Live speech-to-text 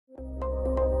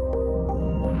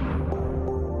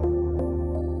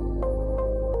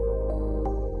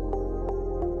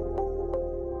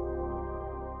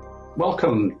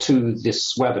Welcome to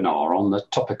this webinar on the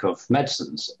topic of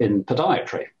medicines in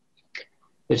podiatry.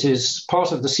 It is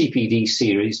part of the CPD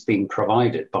series being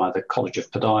provided by the College of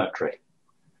Podiatry.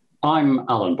 I'm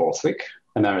Alan Borthwick,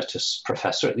 Emeritus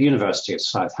Professor at the University of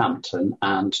Southampton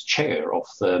and Chair of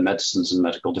the Medicines and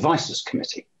Medical Devices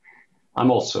Committee. I'm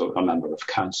also a member of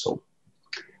Council.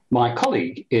 My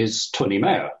colleague is Tony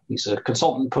Maher. He's a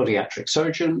consultant podiatric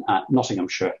surgeon at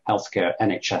Nottinghamshire Healthcare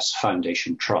NHS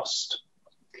Foundation Trust.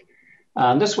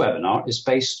 And this webinar is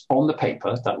based on the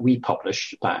paper that we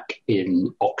published back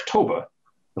in October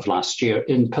of last year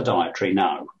in Podiatry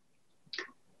Now.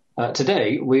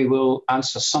 Today, we will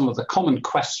answer some of the common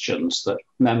questions that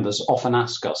members often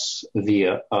ask us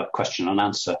via a question and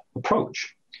answer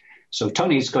approach. So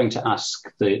Tony's going to ask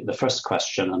the first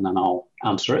question and then I'll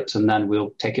answer it and then we'll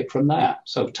take it from there.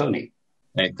 So Tony.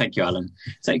 Thank you, Alan.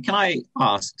 So can I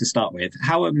ask to start with,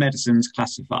 how are medicines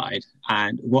classified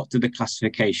and what do the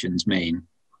classifications mean?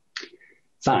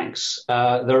 Thanks.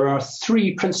 There are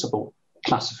three principal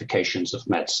classifications of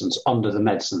medicines under the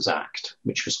Medicines Act,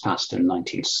 which was passed in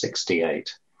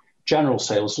 1968. General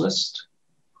sales list,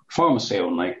 pharmacy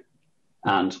only,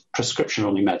 and prescription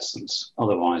only medicines,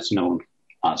 otherwise known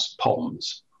as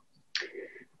POMs.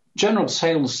 General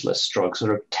sales list drugs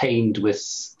are obtained with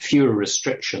fewer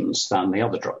restrictions than the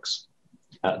other drugs.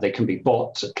 They can be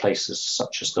bought at places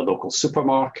such as the local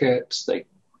supermarket.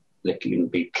 They can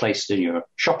be placed in your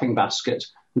shopping basket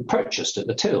and purchased at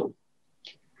the till.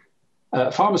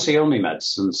 Pharmacy-only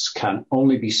medicines can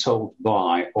only be sold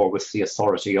by or with the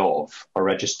authority of a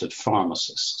registered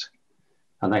pharmacist,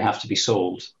 and they have to be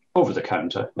sold over the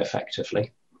counter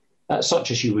effectively.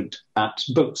 Such as you would at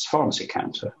Boots pharmacy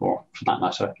counter, or for that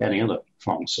matter, any other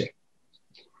pharmacy.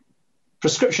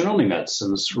 Prescription-only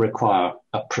medicines require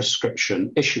a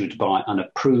prescription issued by an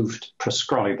approved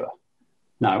prescriber.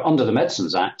 Now, under the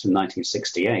Medicines Act in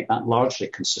 1968, that largely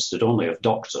consisted only of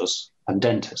doctors and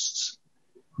dentists.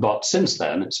 But since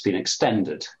then, it's been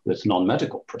extended with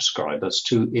non-medical prescribers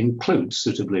to include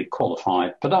suitably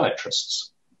qualified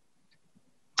podiatrists.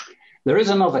 There is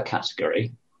another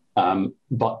category,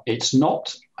 but it's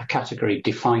not a category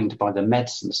defined by the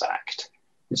Medicines Act.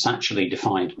 It's actually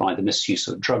defined by the misuse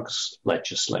of drugs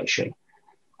legislation,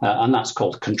 and that's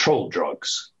called controlled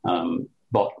drugs.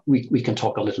 But we can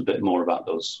talk a little bit more about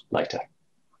those later.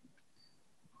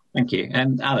 Thank you.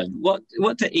 And Alan,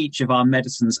 what do each of our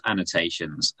medicines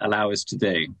annotations allow us to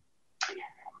do?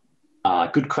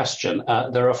 Good question.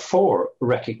 There are 4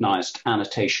 recognised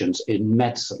annotations in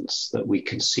medicines that we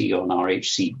can see on our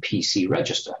HCPC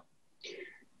register.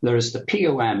 There is the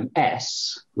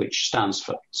POMS, which stands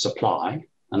for supply,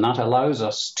 and that allows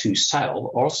us to sell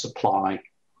or supply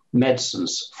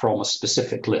medicines from a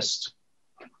specific list.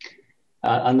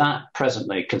 And that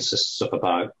presently consists of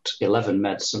about 11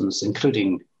 medicines,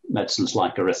 including medicines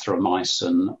like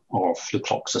erythromycin or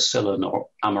flucloxacillin or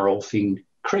amorolfine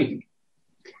cream.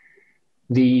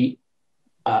 The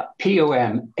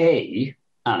POMA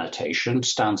annotation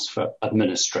stands for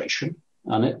administration,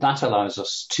 and that allows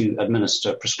us to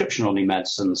administer prescription-only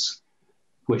medicines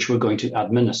which we're going to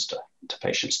administer to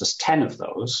patients. There's 10 of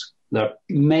those. They're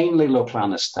mainly local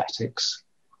anesthetics,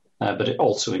 but it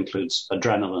also includes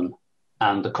adrenaline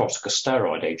and the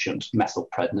corticosteroid agent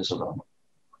methylprednisolone.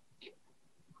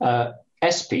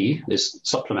 SP is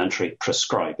supplementary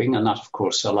prescribing, and that, of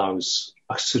course, allows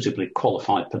a suitably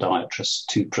qualified podiatrist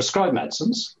to prescribe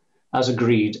medicines as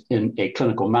agreed in a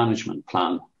clinical management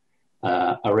plan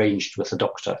arranged with a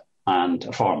doctor and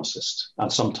a pharmacist,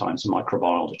 and sometimes a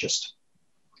microbiologist.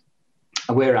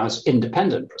 Whereas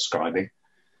independent prescribing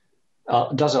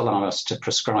does allow us to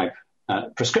prescribe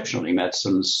prescription-only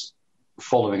medicines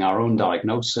following our own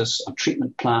diagnosis and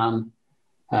treatment plan,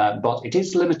 but it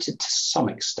is limited to some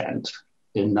extent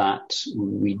in that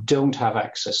we don't have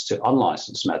access to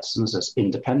unlicensed medicines as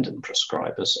independent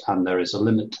prescribers, and there is a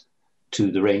limit to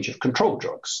the range of controlled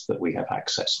drugs that we have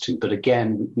access to. But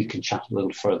again, we can chat a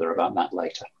little further about that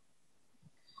later.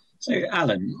 So,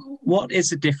 Alan, what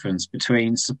is the difference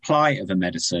between supply of a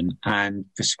medicine and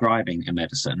prescribing a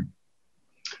medicine?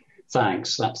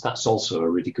 Thanks. That's also a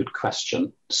really good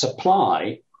question.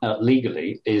 Supply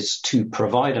legally is to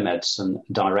provide a medicine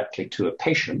directly to a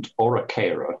patient or a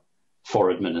carer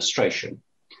for administration.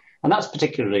 And that's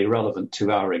particularly relevant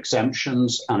to our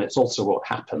exemptions, and it's also what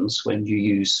happens when you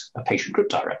use a patient group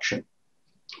direction.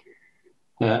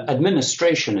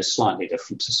 Administration is slightly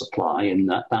different to supply in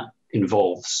that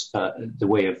involves a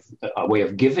way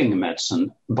of giving a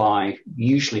medicine by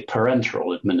usually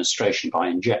parenteral administration by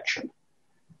injection.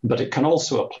 But it can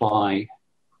also apply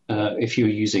if you're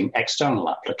using external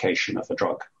application of a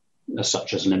drug,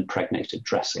 such as an impregnated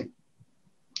dressing.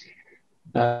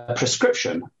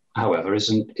 Prescription, however,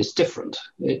 is different.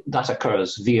 That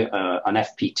occurs via an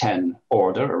FP10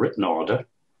 order, a written order,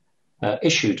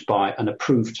 issued by an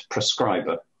approved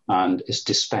prescriber and is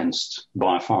dispensed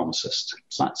by a pharmacist.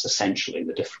 So that's essentially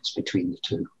the difference between the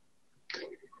two.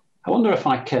 I wonder if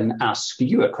I can ask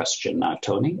you a question now,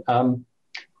 Tony,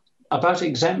 about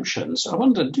exemptions. I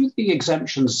wonder, do the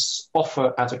exemptions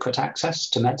offer adequate access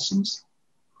to medicines?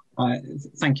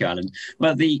 Thank you, Alan.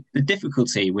 Well, the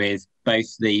difficulty with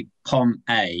both the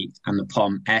POM-A and the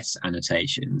POM-S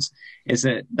annotations is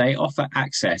that they offer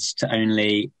access to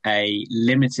only a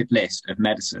limited list of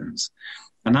medicines,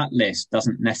 and that list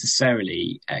doesn't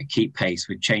necessarily keep pace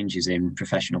with changes in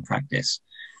professional practice.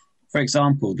 For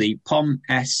example, the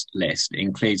POM-S list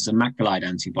includes the macrolide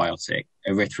antibiotic,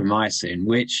 erythromycin,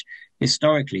 which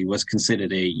historically was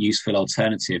considered a useful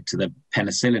alternative to the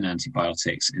penicillin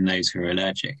antibiotics in those who are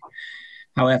allergic.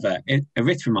 However,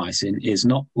 erythromycin is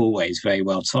not always very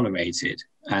well tolerated,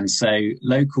 and so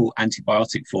local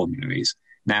antibiotic formularies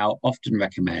now often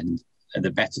recommend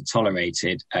the better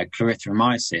tolerated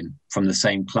clarithromycin from the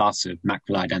same class of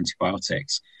macrolide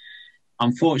antibiotics.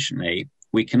 Unfortunately,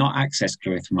 we cannot access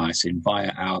clarithromycin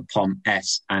via our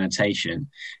POM-S annotation,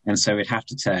 and so we'd have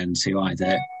to turn to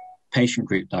either patient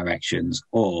group directions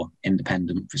or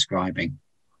independent prescribing.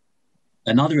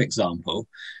 Another example,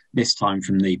 this time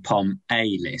from the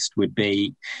POM-A list, would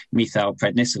be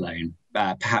methylprednisolone,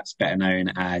 perhaps better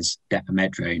known as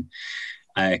depomedrone,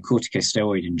 a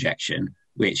corticosteroid injection,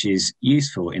 which is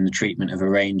useful in the treatment of a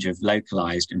range of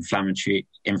localized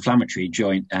inflammatory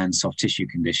joint and soft tissue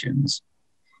conditions.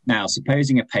 Now,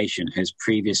 supposing a patient has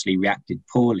previously reacted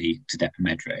poorly to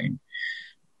depomedrone,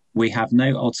 we have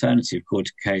no alternative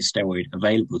corticosteroid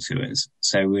available to us,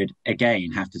 so we'd again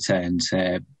have to turn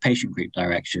to patient group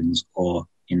directions or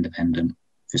independent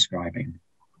prescribing.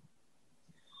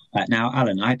 Now,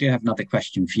 Alan, I do have another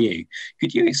question for you.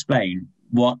 Could you explain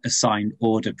what assigned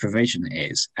order provision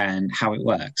is and how it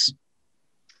works?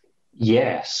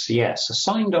 Yes.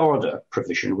 Assigned order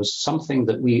provision was something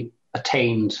that we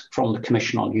attained from the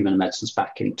Commission on Human Medicines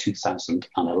back in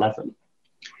 2011.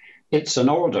 It's an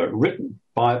order written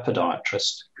by a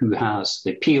podiatrist who has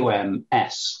the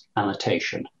POM-S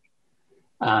annotation,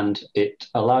 and it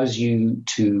allows you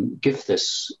to give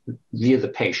this via the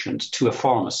patient to a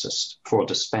pharmacist for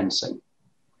dispensing.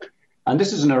 And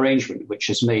this is an arrangement which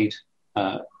is made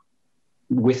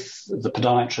with the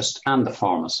podiatrist and the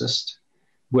pharmacist,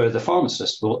 where the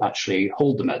pharmacist will actually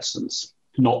hold the medicines,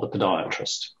 not the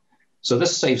podiatrist. So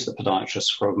this saves the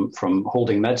podiatrist from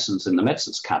holding medicines in the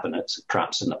medicines cabinet,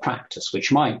 perhaps in the practice,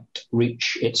 which might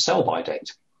reach its sell-by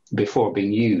date before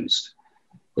being used.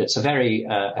 It's a very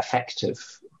effective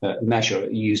measure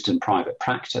used in private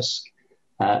practice.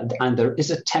 And there is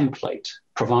a template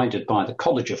provided by the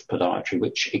College of Podiatry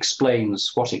which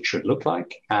explains what it should look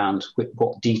like and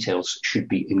what details should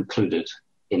be included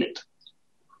in it.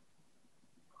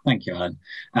 Thank you, Alan.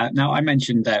 Now, I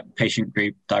mentioned patient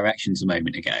group directions a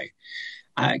moment ago.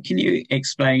 Can you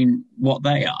explain what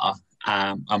they are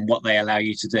and what they allow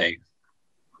you to do?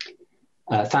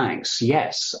 Thanks.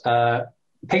 Yes.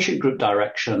 Patient group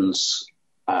directions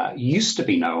used to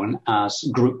be known as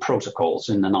group protocols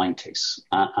in the 90s.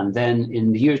 And then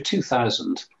in the year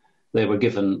 2000, they were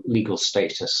given legal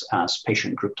status as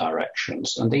patient group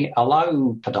directions. And they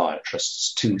allow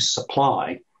podiatrists to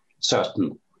supply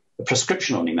certain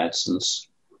prescription-only medicines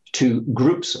to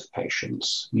groups of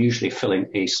patients, usually filling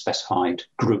a specified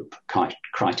group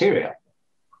criteria.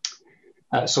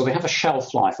 So they have a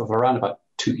shelf life of around about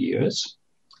 2 years,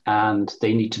 and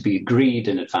they need to be agreed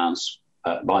in advance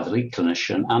by the lead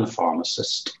clinician and a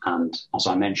pharmacist, and, as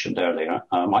I mentioned earlier,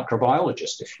 a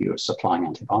microbiologist if you're supplying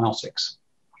antibiotics.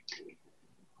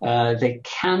 They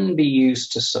can be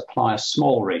used to supply a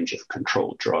small range of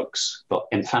controlled drugs, but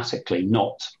emphatically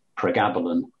not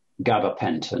pregabalin,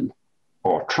 gabapentin,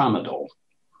 or tramadol.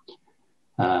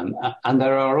 And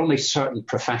there are only certain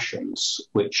professions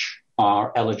which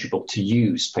are eligible to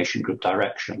use patient group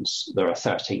directions. There are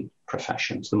 13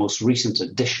 professions. The most recent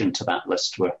addition to that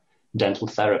list were dental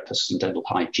therapists and dental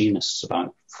hygienists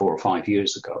about 4 or 5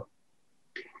 years ago.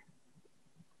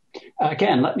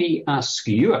 Again, let me ask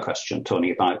you a question,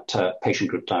 Tony, about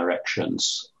patient group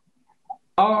directions.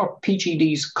 Are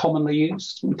PGDs commonly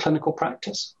used in clinical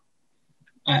practice?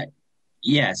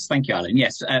 Yes, thank you, Alan.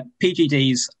 Yes,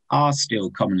 PGDs are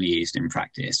still commonly used in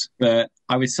practice, but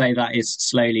I would say that is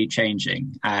slowly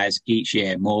changing as each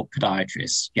year more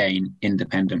podiatrists gain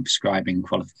independent prescribing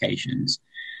qualifications.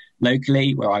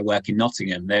 Locally, where I work in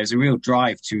Nottingham, there's a real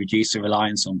drive to reduce the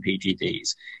reliance on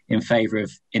PGDs in favour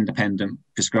of independent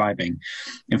prescribing.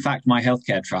 In fact, my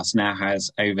healthcare trust now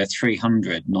has over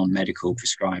 300 non-medical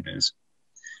prescribers.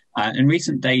 And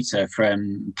recent data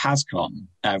from PASCOM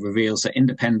reveals that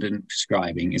independent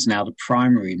prescribing is now the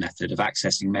primary method of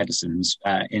accessing medicines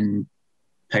in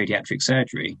podiatric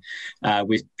surgery,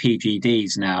 with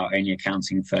PGDs now only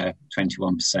accounting for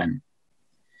 21%.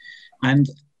 And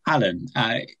Alan,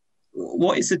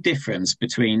 what is the difference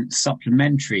between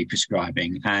supplementary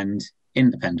prescribing and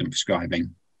independent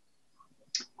prescribing?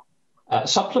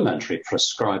 Supplementary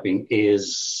prescribing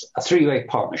is a three-way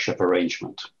partnership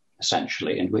arrangement,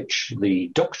 essentially, in which the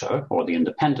doctor or the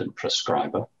independent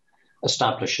prescriber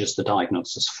establishes the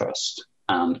diagnosis first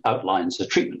and outlines the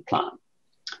treatment plan.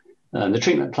 The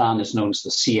treatment plan is known as the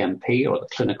CMP, or the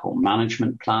Clinical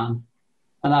Management Plan,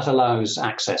 and that allows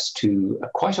access to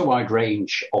quite a wide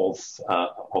range of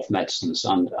medicines,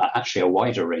 and actually a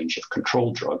wider range of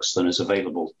control drugs than is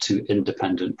available to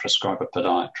independent prescriber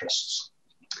podiatrists.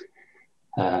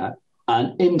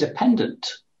 An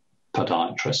independent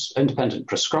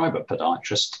prescriber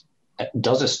podiatrist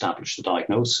does establish the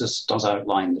diagnosis, does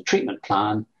outline the treatment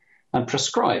plan, and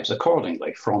prescribes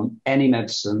accordingly from any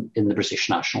medicine in the British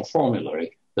National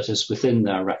Formulary that is within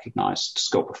their recognised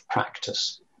scope of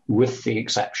practice, with the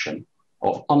exception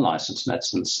of unlicensed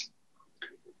medicines,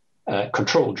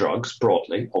 controlled drugs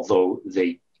broadly, although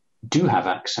they do have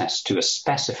access to a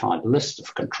specified list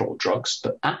of controlled drugs,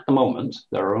 but at the moment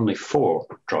there are only 4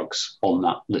 drugs on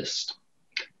that list.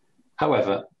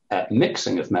 However,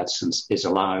 mixing of medicines is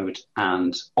allowed,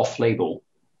 and off-label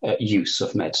use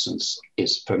of medicines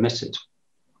is permitted.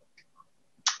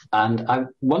 And I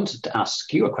wanted to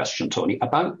ask you a question, Tony,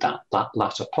 about that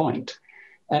latter point.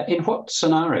 In what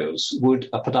scenarios would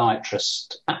a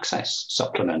podiatrist access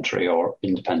supplementary or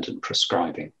independent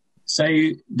prescribing? So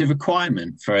the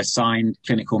requirement for a signed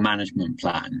clinical management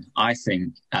plan, I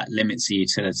think, limits the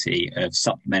utility of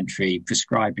supplementary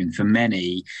prescribing for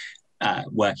many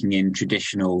working in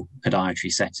traditional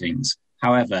podiatry settings.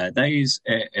 However, those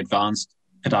advanced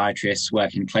podiatrists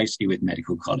working closely with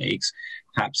medical colleagues,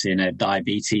 perhaps in a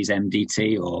diabetes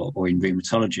MDT or in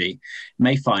rheumatology,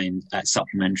 may find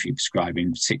supplementary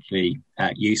prescribing particularly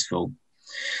useful.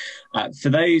 For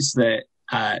those that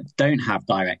don't have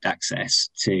direct access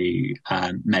to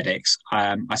medics,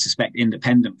 I suspect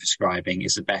independent prescribing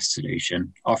is the best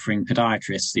solution, offering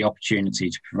podiatrists the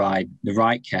opportunity to provide the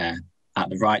right care at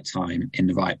the right time in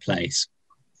the right place.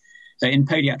 So in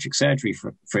podiatric surgery,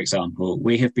 for example,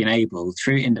 we have been able,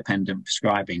 through independent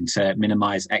prescribing, to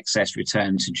minimise excess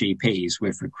return to GPs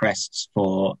with requests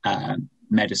for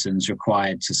medicines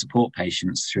required to support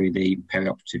patients through the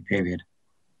perioperative period.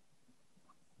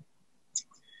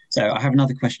 So I have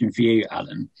another question for you,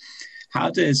 Alan.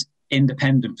 How does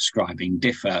independent prescribing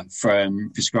differ from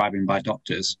prescribing by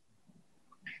doctors?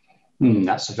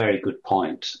 That's a very good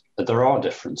point. There are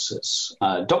differences.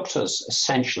 Doctors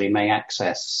essentially may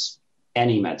access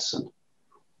any medicine,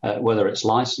 whether it's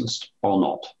licensed or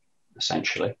not,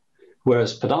 essentially,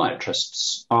 whereas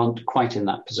podiatrists aren't quite in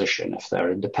that position. If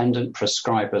they're independent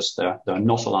prescribers, they're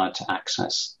not allowed to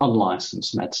access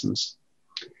unlicensed medicines.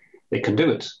 They can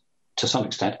do it to some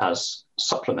extent as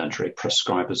supplementary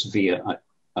prescribers via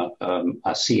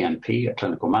a CMP, a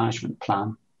clinical management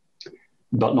plan,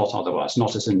 but not otherwise,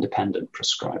 not as independent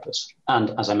prescribers.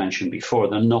 And as I mentioned before,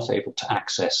 they're not able to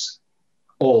access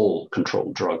all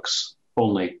controlled drugs,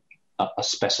 only a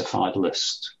specified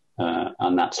list,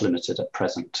 and that's limited at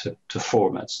present to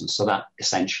 4 medicines. So that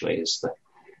essentially is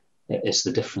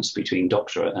the difference between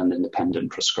doctor and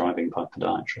independent prescribing by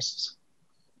podiatrists.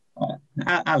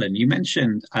 Alan, you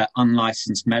mentioned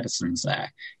unlicensed medicines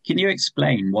there. Can you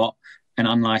explain what an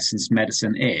unlicensed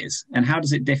medicine is, and how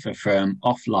does it differ from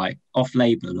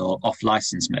off-label or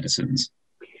off-licensed medicines?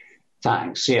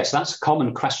 Thanks. Yes, that's a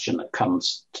common question that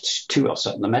comes to us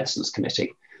at the Medicines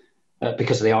Committee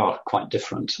because they are quite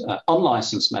different.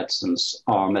 Unlicensed medicines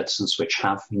are medicines which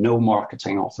have no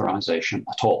marketing authorization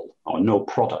at all, or no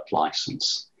product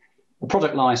license. The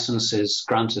product license is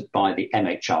granted by the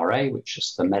MHRA, which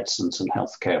is the Medicines and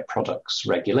Healthcare Products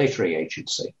Regulatory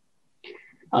Agency.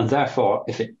 And therefore,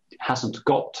 if it hasn't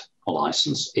got a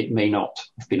license, it may not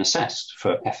have been assessed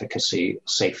for efficacy,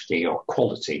 safety, or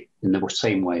quality in the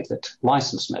same way that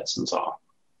licensed medicines are.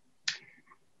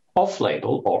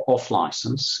 Off-label or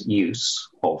off-license use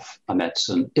of a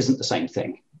medicine isn't the same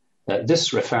thing.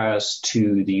 This refers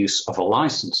to the use of a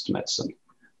licensed medicine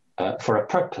for a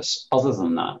purpose other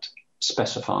than that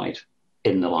specified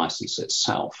in the license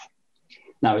itself.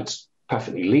 Now, it's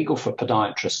perfectly legal for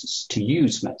podiatrists to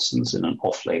use medicines in an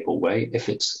off-label way if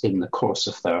it's in the course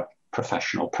of their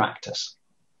professional practice.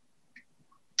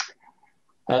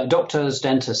 Doctors,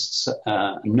 dentists,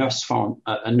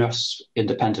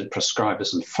 nurse-independent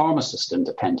prescribers and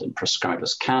pharmacist-independent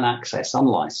prescribers can access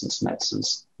unlicensed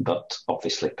medicines, but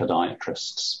obviously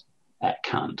podiatrists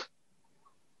can't.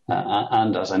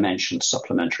 And as I mentioned,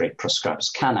 supplementary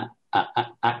prescribers can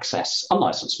access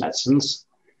unlicensed medicines,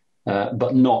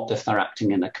 but not if they're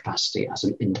acting in a capacity as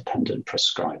an independent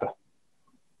prescriber.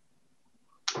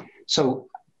 So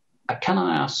can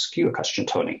I ask you a question,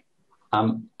 Tony?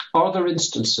 Are there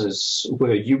instances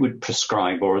where you would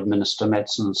prescribe or administer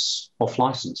medicines off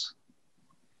license?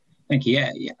 Thank you.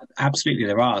 Yeah, absolutely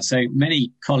there are. So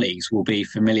many colleagues will be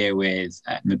familiar with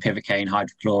mepivacaine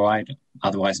hydrochloride,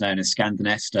 otherwise known as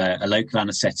Scandinest, a local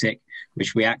anaesthetic,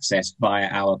 which we access via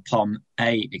our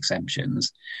POM-A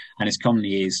exemptions, and is commonly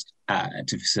used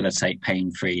to facilitate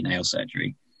pain-free nail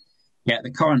surgery. Yet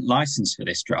the current license for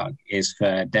this drug is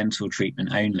for dental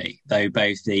treatment only, though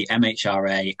both the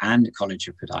MHRA and the College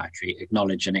of Podiatry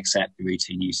acknowledge and accept the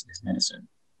routine use of this medicine.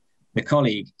 The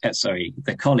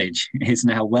college is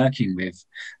now working with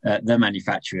the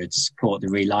manufacturer to support the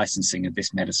relicensing of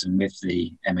this medicine with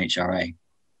the MHRA.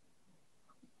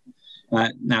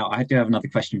 Now, I do have another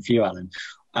question for you, Alan.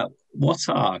 What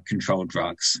are controlled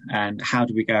drugs and how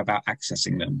do we go about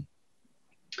accessing them?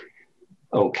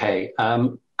 Okay.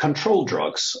 Controlled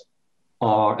drugs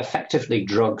are effectively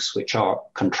drugs which are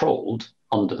controlled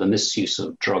under the misuse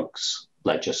of drugs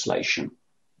legislation.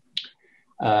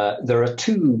 There are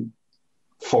two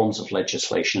forms of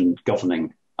legislation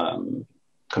governing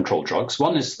controlled drugs.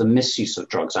 One is the Misuse of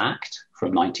Drugs Act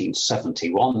from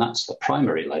 1971. That's the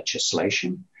primary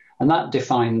legislation. And that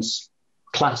defines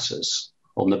classes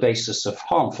on the basis of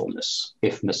harmfulness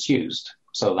if misused.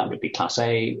 So that would be Class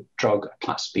A drug,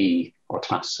 Class B, or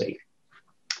Class C.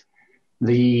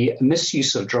 The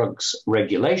Misuse of Drugs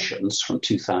regulations from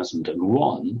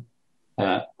 2001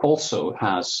 also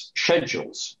has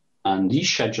schedules, and these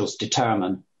schedules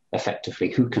determine effectively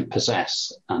who can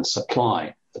possess and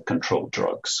supply the controlled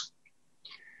drugs.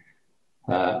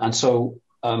 And so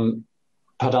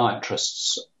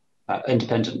podiatrists,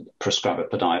 independent prescriber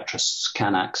podiatrists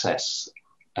can access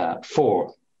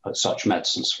for such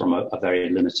medicines from a very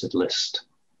limited list.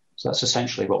 So that's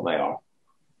essentially what they are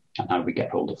and how we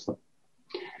get hold of them.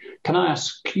 Can I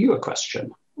ask you a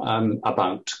question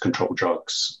about controlled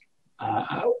drugs?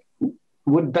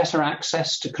 Would better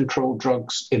access to controlled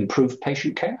drugs improve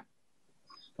patient care?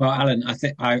 Well, Alan,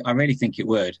 I really think it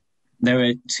would. There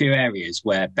are two areas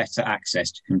where better access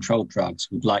to controlled drugs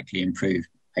would likely improve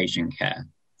patient care.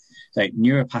 So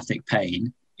neuropathic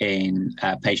pain in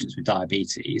patients with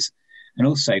diabetes, and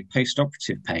also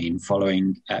post-operative pain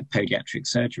following podiatric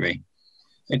surgery.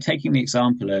 So taking the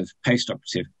example of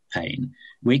post-operative pain,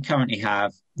 we currently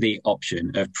have the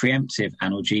option of preemptive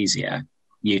analgesia,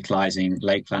 utilising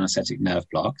local anaesthetic nerve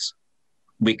blocks.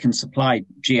 We can supply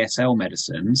GSL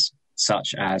medicines,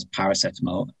 such as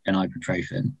paracetamol and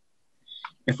ibuprofen.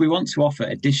 If we want to offer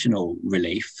additional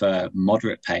relief for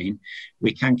moderate pain,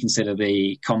 we can consider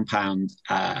the compound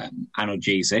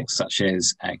analgesics, such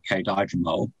as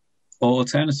codidromol, or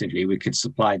alternatively, we could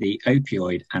supply the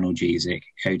opioid analgesic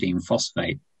codeine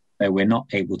phosphate. Though we're not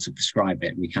able to prescribe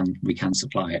it, we can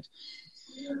supply it.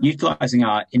 Utilising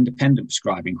our independent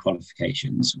prescribing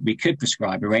qualifications, we could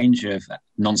prescribe a range of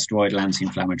non-steroidal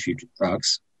anti-inflammatory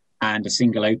drugs and a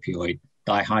single opioid,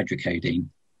 dihydrocodeine.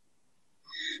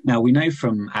 Now, we know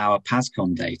from our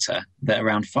PASCOM data that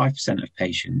around 5% of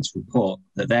patients report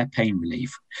that their pain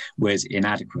relief was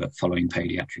inadequate following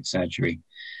podiatric surgery.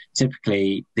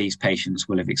 Typically, these patients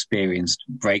will have experienced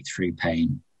breakthrough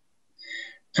pain.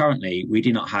 Currently, we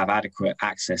do not have adequate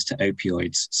access to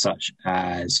opioids such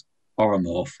as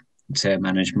Oromorph to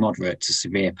manage moderate to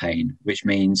severe pain, which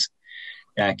means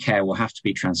care will have to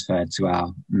be transferred to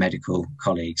our medical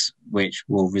colleagues, which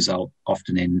will result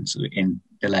often in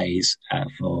delays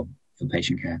for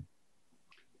patient care.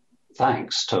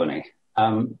 Thanks, Tony.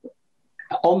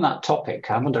 On that topic,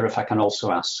 I wonder if I can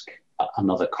also ask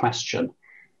another question.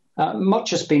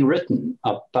 Much has been written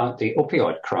about the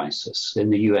opioid crisis in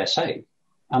the USA.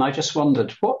 And I just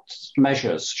wondered, what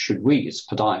measures should we as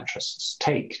podiatrists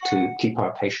take to keep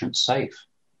our patients safe?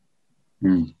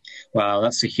 Well,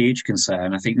 that's a huge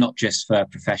concern. I think not just for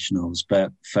professionals,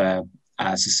 but for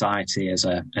society as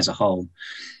a whole.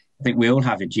 I think we all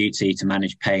have a duty to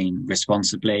manage pain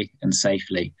responsibly and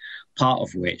safely, part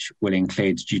of which will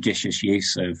include judicious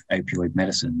use of opioid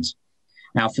medicines.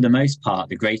 Now, for the most part,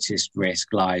 the greatest risk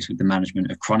lies with the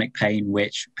management of chronic pain,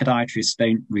 which podiatrists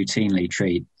don't routinely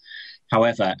treat.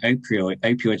 However,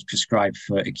 opioids prescribed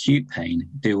for acute pain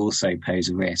do also pose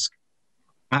a risk.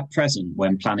 At present,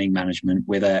 when planning management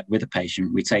with a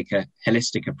patient, we take a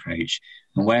holistic approach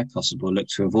and where possible look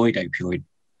to avoid opioid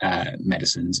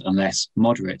medicines unless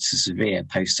moderate to severe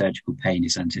post-surgical pain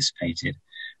is anticipated.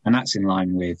 And that's in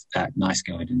line with NICE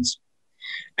guidance.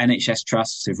 NHS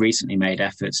trusts have recently made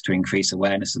efforts to increase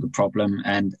awareness of the problem.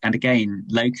 And again,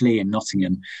 locally in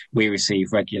Nottingham, we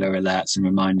receive regular alerts and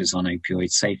reminders on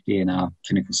opioid safety in our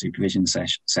clinical supervision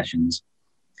sessions.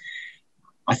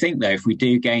 I think, though, if we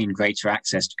do gain greater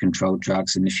access to controlled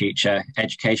drugs in the future,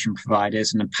 education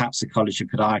providers and perhaps the College of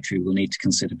Podiatry will need to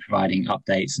consider providing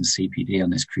updates and CPD on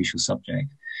this crucial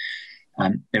subject.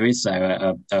 There is,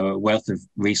 though, a wealth of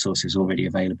resources already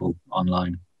available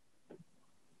online.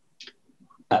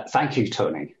 Thank you,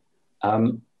 Tony.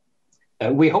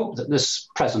 We hope that this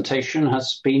presentation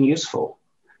has been useful.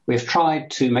 We've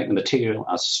tried to make the material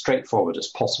as straightforward as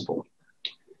possible.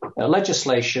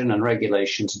 Legislation and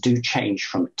regulations do change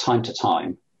from time to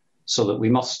time, so that we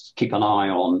must keep an eye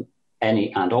on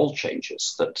any and all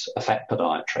changes that affect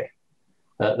podiatry.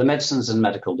 The Medicines and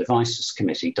Medical Devices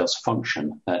Committee does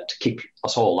function to keep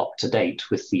us all up to date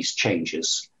with these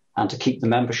changes and to keep the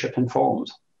membership informed.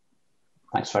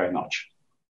 Thanks very much.